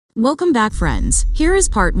Welcome back, friends. Here is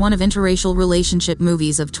part 1 of Interracial Relationship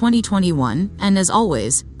Movies of 2021, and as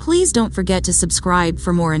always, please don't forget to subscribe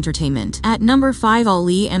for more entertainment. At number 5,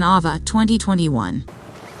 Ali and Ava, 2021.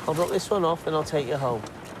 I'll drop this one off and I'll take you home.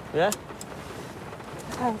 Yeah?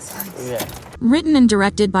 Thanks. Yeah. Written and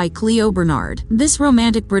directed by Cleo Bernard, this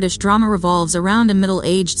romantic British drama revolves around a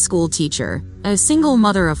middle-aged school teacher, a single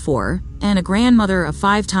mother of 4, and a grandmother of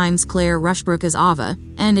 5 times Claire Rushbrook as Ava,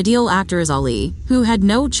 and ideal actor as Ali, who had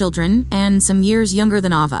no children and some years younger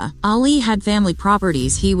than Ava. Ali had family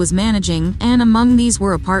properties he was managing, and among these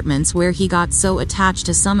were apartments where he got so attached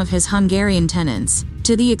to some of his Hungarian tenants,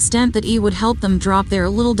 to the extent that he would help them drop their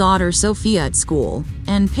little daughter Sophia at school,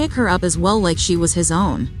 and pick her up as well like she was his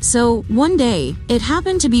own. So, one day, it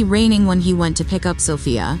happened to be raining when he went to pick up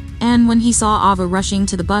Sophia, and when he saw Ava rushing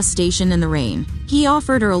to the bus station in the rain, he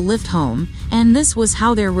offered her a lift home, and this was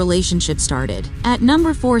how their relationship started. At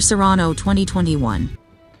number 4, Serrano, 2021.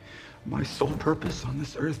 My sole purpose on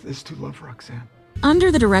this earth is to love Roxanne.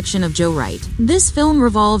 Under the direction of Joe Wright, this film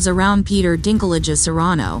revolves around Peter Dinklage as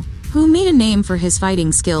Serrano, who made a name for his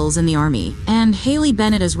fighting skills in the army, and Haley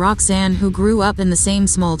Bennett as Roxanne, who grew up in the same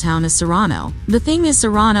small town as Serrano. The thing is,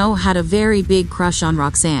 Serrano had a very big crush on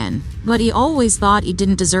Roxanne, but he always thought he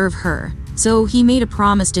didn't deserve her. So he made a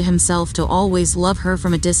promise to himself to always love her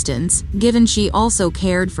from a distance, given she also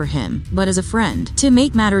cared for him, but as a friend. To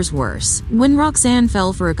make matters worse, when Roxanne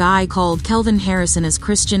fell for a guy called Kelvin Harrison as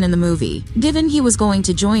Christian in the movie, given he was going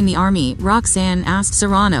to join the army, Roxanne asked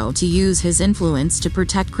Serrano to use his influence to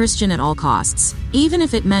protect Christian at all costs, even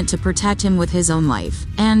if it meant to protect him with his own life.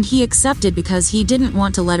 And he accepted because he didn't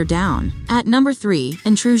want to let her down. At number 3,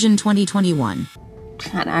 Intrusion, 2021.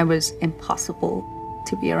 And I was impossible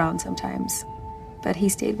to be around sometimes, but he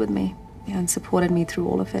stayed with me and supported me through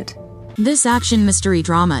all of it. This action mystery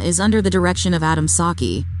drama is under the direction of Adam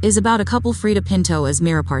Saki, is about a couple, Frida Pinto as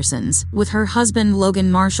Mira Parsons, with her husband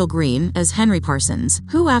Logan Marshall Green as Henry Parsons,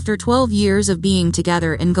 who after 12 years of being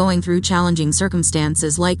together and going through challenging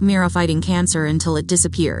circumstances like Mira fighting cancer until it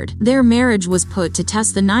disappeared, their marriage was put to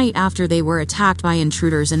test the night after they were attacked by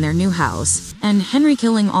intruders in their new house, and Henry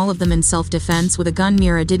killing all of them in self-defense with a gun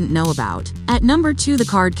Mira didn't know about. At number 2, The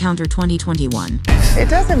Card Counter, 2021. It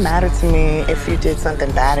doesn't matter to me if you did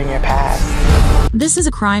something bad in your past. This is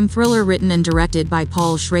a crime thriller written and directed by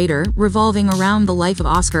Paul Schrader, revolving around the life of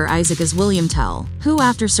Oscar Isaac as William Tell, who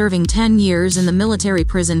after serving 10 years in the military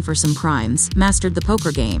prison for some crimes, mastered the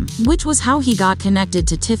poker game, which was how he got connected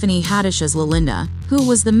to Tiffany Haddish as Lolinda, who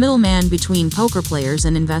was the middleman between poker players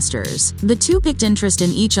and investors. The two picked interest in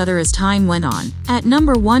each other as time went on. At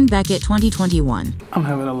number 1, Beckett, 2021. I'm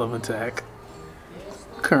having a love attack.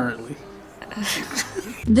 Currently.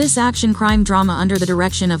 This action crime drama under the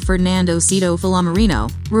direction of Ferdinando Cito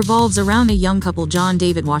Filomarino revolves around a young couple, John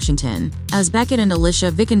David Washington as Beckett and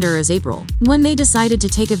Alicia Vikander as April. When they decided to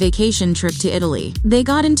take a vacation trip to Italy, they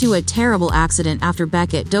got into a terrible accident after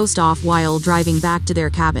Beckett dozed off while driving back to their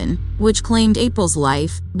cabin, which claimed April's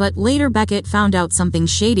life, but later Beckett found out something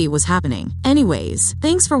shady was happening. Anyways,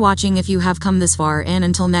 thanks for watching if you have come this far, and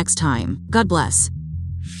until next time, God bless.